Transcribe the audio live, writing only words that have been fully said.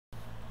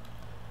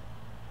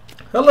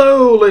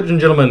Hello, ladies and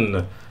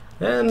gentlemen,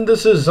 and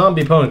this is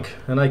XombiePunk,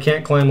 and I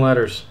can't climb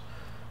ladders.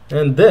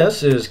 And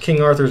this is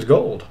King Arthur's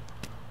Gold.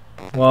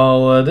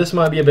 While this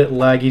might be a bit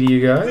laggy to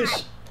you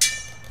guys,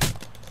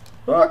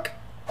 fuck.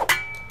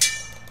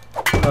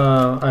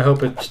 I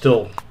hope it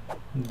still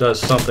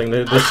does something.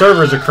 The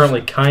servers are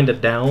currently kind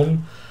of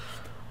down.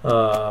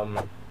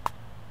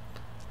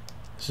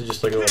 This is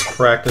just like a little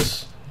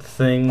practice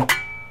thing.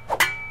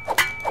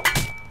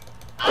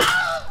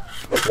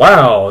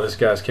 Wow, this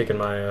guy's kicking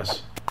my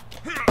ass.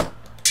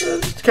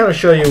 Just to kind of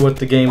show you what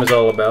the game is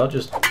all about.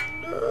 Just can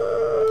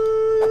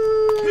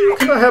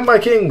I have my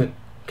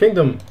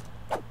kingdom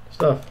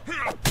stuff?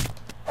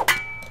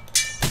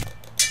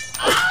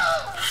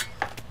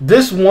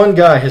 This one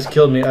guy has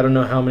killed me I don't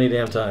know how many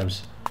damn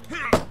times.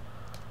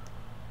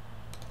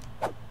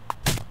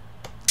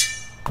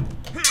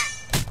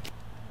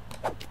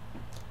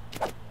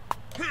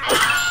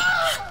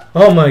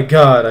 Oh my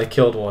god, I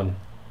killed one.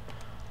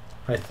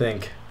 I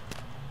think.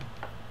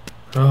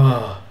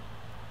 Oh.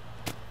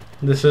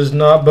 This is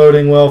not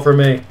boding well for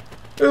me.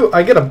 Ooh,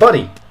 I get a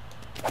buddy.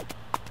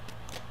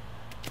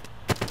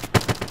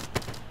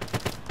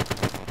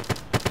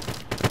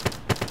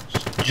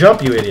 Just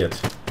jump, you idiot.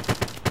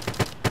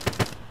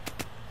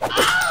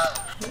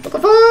 What the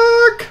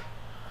fuck?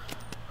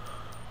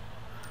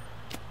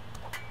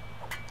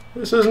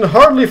 This isn't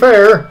hardly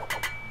fair.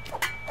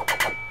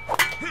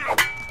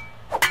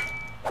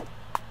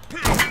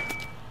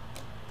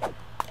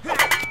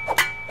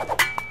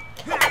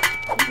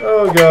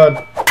 Oh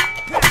god.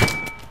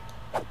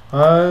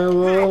 I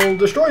will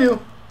destroy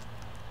you.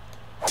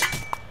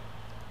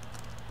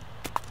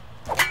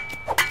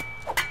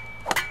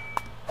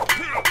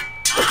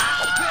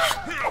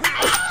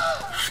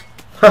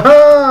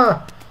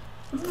 Haha!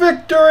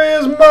 Victory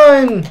is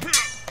mine!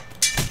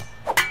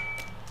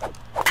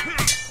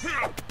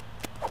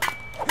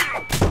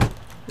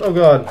 Oh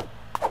god.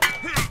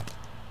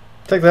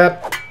 Take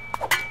that.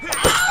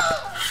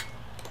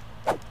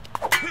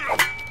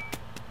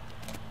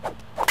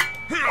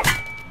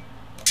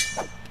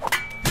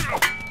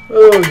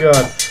 Oh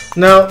god.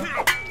 Now,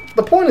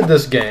 the point of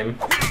this game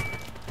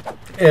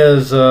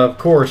is, of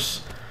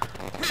course,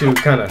 to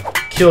kind of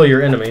kill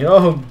your enemy.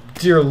 Oh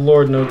dear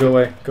lord, no, go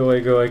away. Go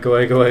away, go away, go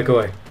away, go away, go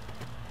away.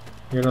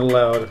 You're not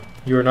allowed.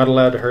 You are not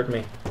allowed to hurt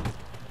me.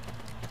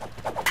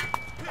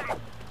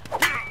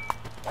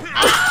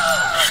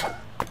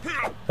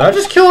 Did I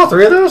just kill all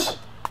three of those?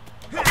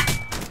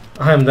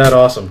 I am that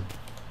awesome.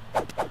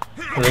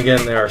 And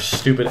again, they are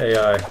stupid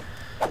AI.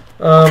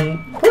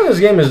 The point of this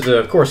game is to,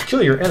 of course,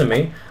 kill your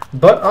enemy,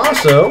 but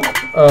also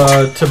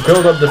to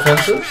build up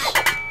defenses,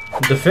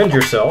 defend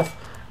yourself,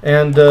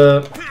 and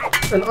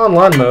in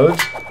online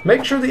modes,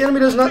 make sure the enemy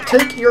does not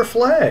take your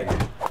flag.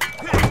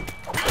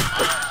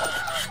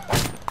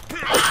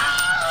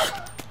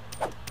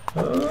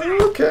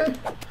 Okay.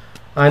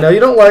 I know you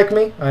don't like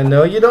me. I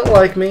know you don't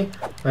like me.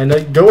 I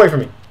know. Go away from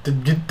me.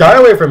 Die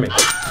away from me.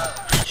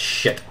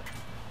 Shit.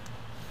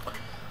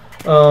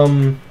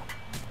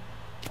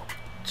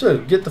 So,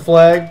 get the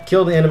flag,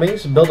 kill the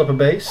enemies, build up a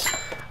base.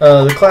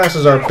 The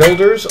classes are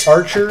builders,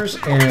 archers,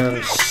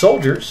 and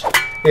soldiers.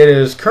 It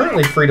is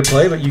currently free to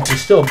play, but you can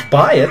still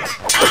buy it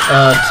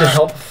to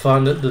help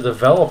fund the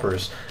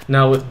developers.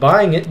 Now, with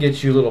buying it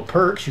gets you little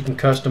perks. You can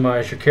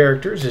customize your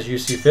characters as you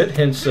see fit.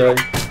 Hence, you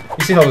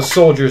see how the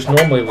soldiers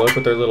normally look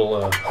with their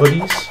little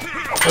hoodies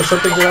or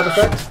something to that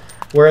effect.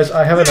 Whereas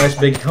I have a nice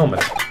big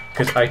helmet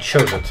because I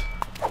chose it.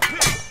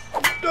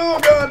 Oh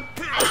god!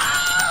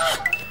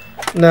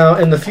 Now,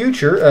 in the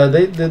future,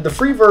 the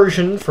free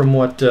version, from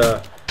what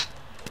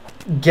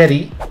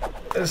Getty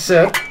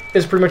said,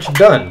 is pretty much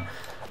done.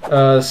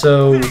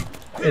 So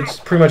it's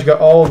pretty much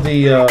got all of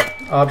the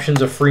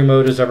options a free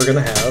mode is ever going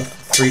to have,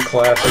 3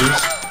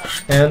 classes,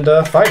 and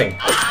fighting.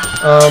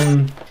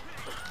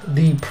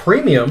 The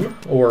premium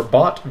or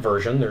bot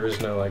version, there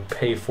is no like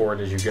pay for it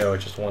as you go,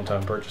 it's just a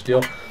one-time purchase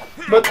deal.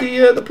 But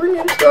the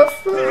premium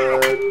stuff,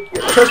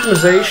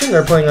 customization,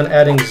 they're planning on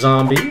adding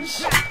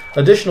zombies,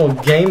 additional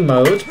game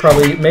modes,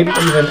 probably maybe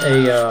even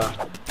a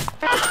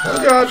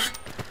oh god,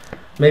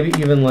 maybe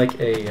even like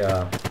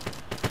a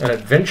an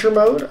adventure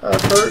mode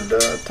I've heard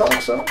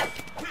talks of.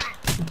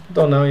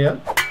 Don't know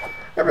yet.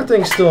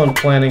 Everything's still in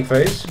planning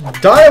phase.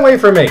 Die away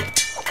from me!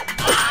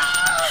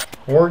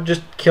 Or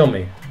just kill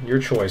me. Your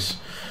choice.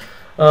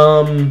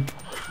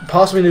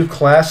 Possibly new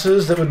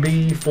classes that would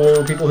be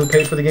for people who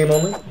paid for the game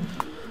only.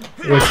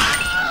 Which,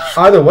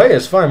 either way,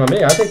 is fine by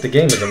me. I think the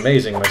game is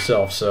amazing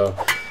myself, so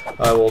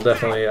I will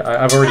definitely...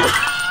 I've already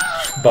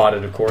bought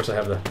it, of course. I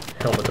have the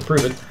helmet to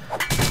prove it.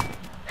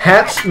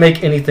 Hats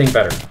make anything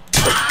better.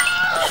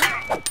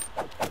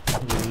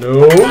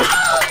 No.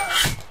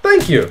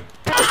 Thank you.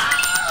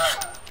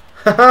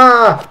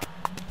 Haha.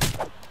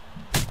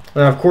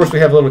 Now, of course, we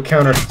have a little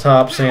counter at the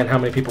top saying how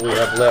many people we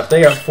have left.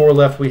 They got 4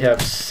 left. We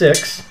have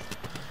 6.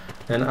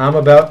 And I'm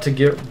about to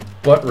get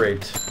butt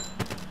raped.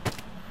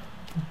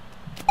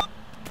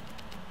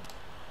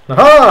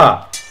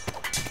 Aha!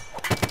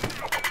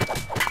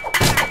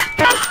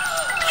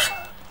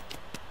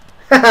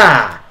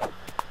 Haha!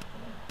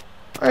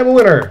 I am a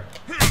winner.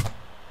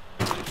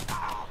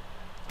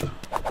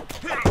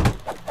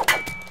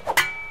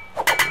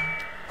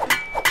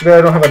 Too bad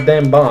I don't have a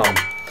damn bomb.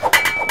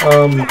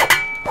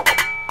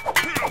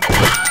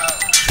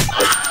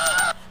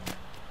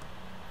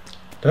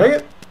 Dang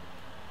it.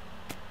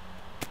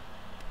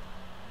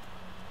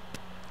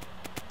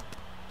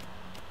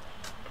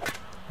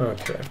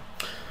 Okay.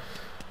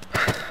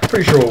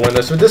 Pretty sure we'll win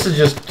this, but this is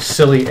just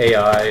silly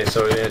AI,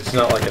 so it's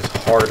not like it's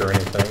hard or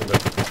anything,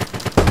 but...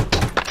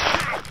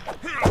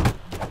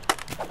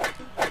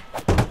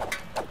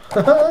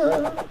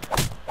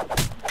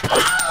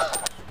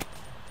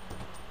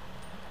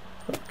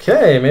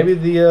 Okay, maybe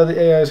the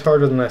AI is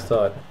harder than I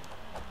thought.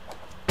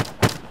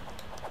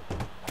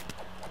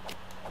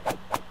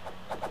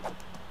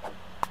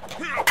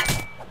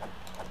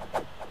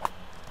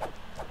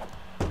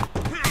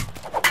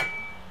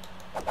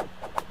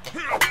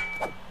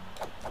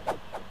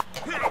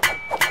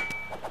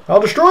 I'll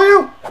destroy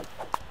you!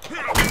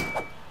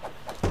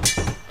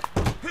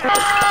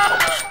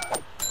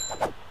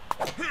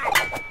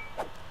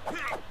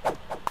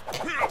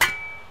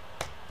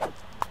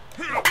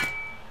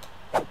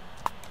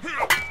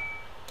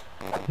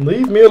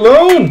 Leave me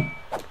alone!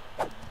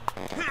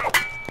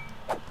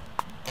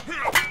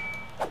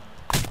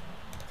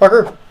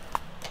 Fucker!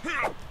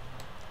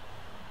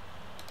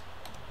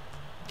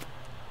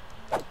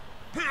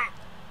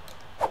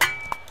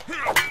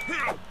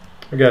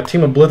 We got a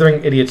team of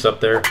blithering idiots up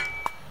there.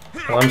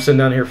 While I'm sitting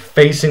down here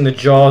facing the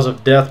jaws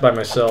of death by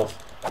myself.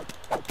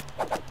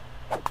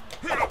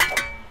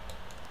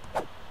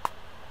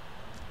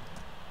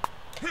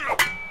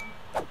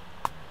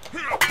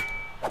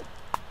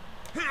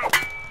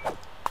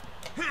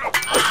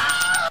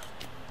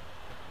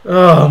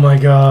 Oh my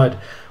god.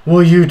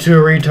 Will you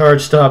two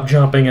retards stop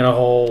jumping in a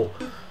hole?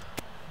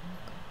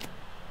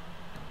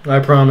 I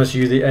promise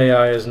you the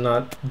AI is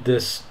not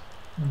this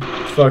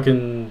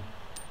fucking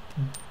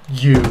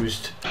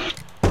used.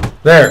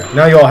 There,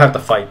 now you all have to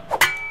fight.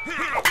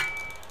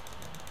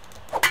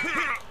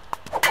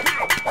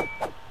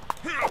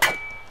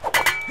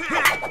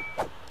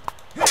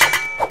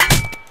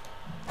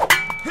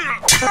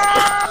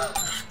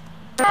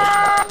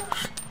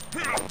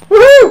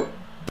 Woohoo!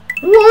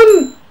 We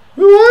won!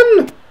 We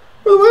won!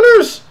 We're the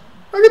winners!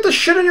 I get the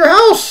shit in your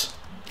house!